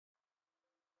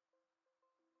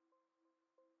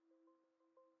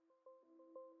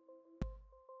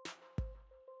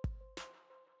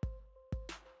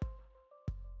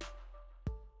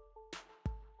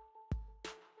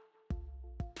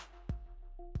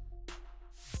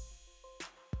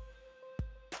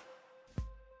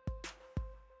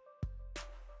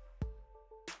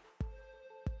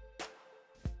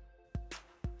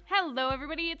Hello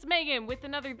everybody, it's Megan with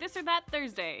another This or That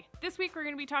Thursday. This week we're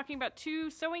going to be talking about two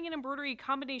sewing and embroidery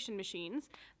combination machines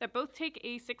that both take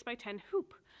a 6x10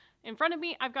 hoop. In front of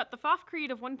me I've got the Pfaff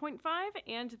Creative 1.5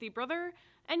 and the Brother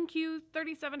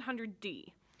NQ3700D.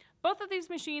 Both of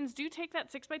these machines do take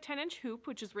that 6x10 inch hoop,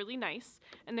 which is really nice,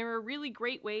 and they're a really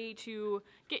great way to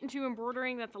get into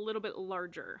embroidering that's a little bit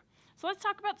larger. So let's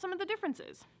talk about some of the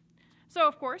differences. So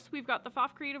of course we've got the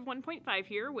Pfaff Creative 1.5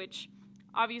 here, which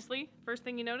obviously, first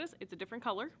thing you notice, it's a different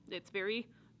color. It's very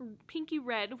pinky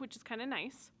red, which is kind of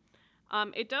nice.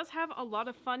 It does have a lot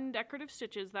of fun decorative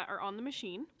stitches that are on the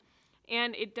machine.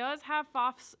 And it does have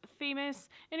Pfaff's famous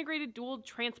integrated dual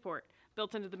transport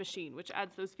built into the machine, which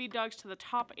adds those feed dogs to the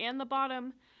top and the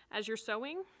bottom as you're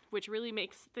sewing, which really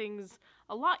makes things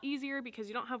a lot easier because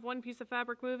you don't have one piece of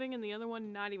fabric moving and the other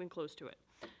one not even close to it.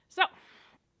 So,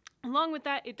 along with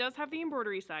that, it does have the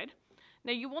embroidery side.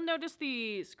 Now you will notice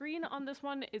the screen on this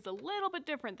one is a little bit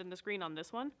different than the screen on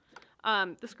this one.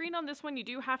 The screen on this one you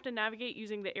do have to navigate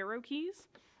using the arrow keys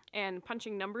and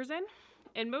punching numbers in.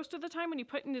 And most of the time when you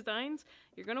put in designs,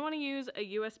 you're going to want to use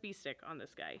a USB stick on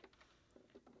this guy.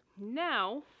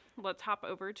 Now, let's hop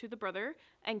over to the Brother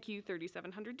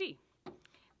NQ3700D.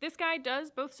 This guy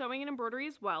does both sewing and embroidery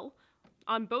as well.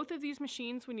 On both of these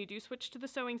machines, when you do switch to the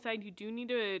sewing side, you do need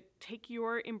to take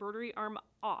your embroidery arm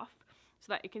off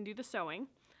so that it can do the sewing,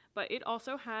 but it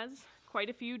also has quite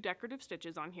a few decorative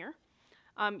stitches on here.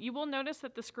 You will notice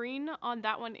that the screen on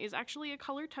that one is actually a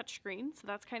color touchscreen, so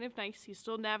that's kind of nice. You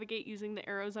still navigate using the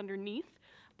arrows underneath,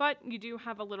 but you do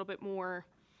have a little bit more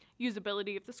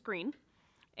usability of the screen.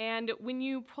 And when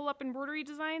you pull up embroidery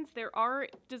designs, there are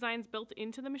designs built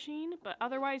into the machine, but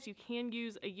otherwise you can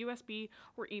use a USB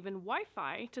or even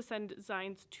Wi-Fi to send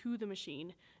designs to the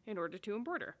machine in order to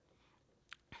embroider.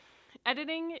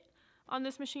 Editing on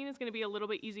this machine is going to be a little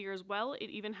bit easier as well. It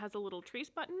even has a little trace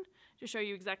button to show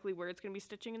you exactly where it's going to be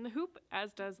stitching in the hoop,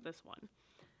 as does this one.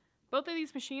 Both of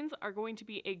these machines are going to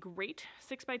be a great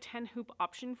 6x10 hoop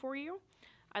option for you.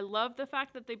 I love the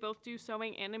fact that they both do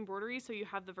sewing and embroidery, so you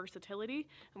have the versatility.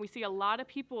 And we see a lot of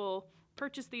people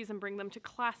purchase these and bring them to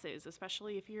classes,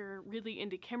 especially if you're really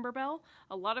into Kimberbell.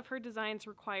 A lot of her designs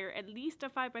require at least a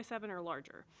 5x7 or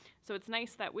larger. So it's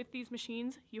nice that with these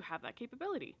machines, you have that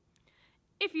capability.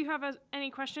 If you have any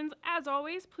questions, as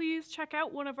always, please check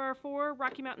out one of our 4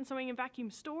 Rocky Mountain Sewing and Vacuum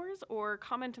stores or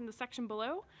comment in the section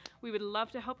below. We would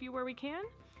love to help you where we can,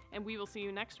 and we will see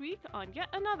you next week on yet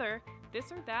another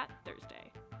This or That Thursday.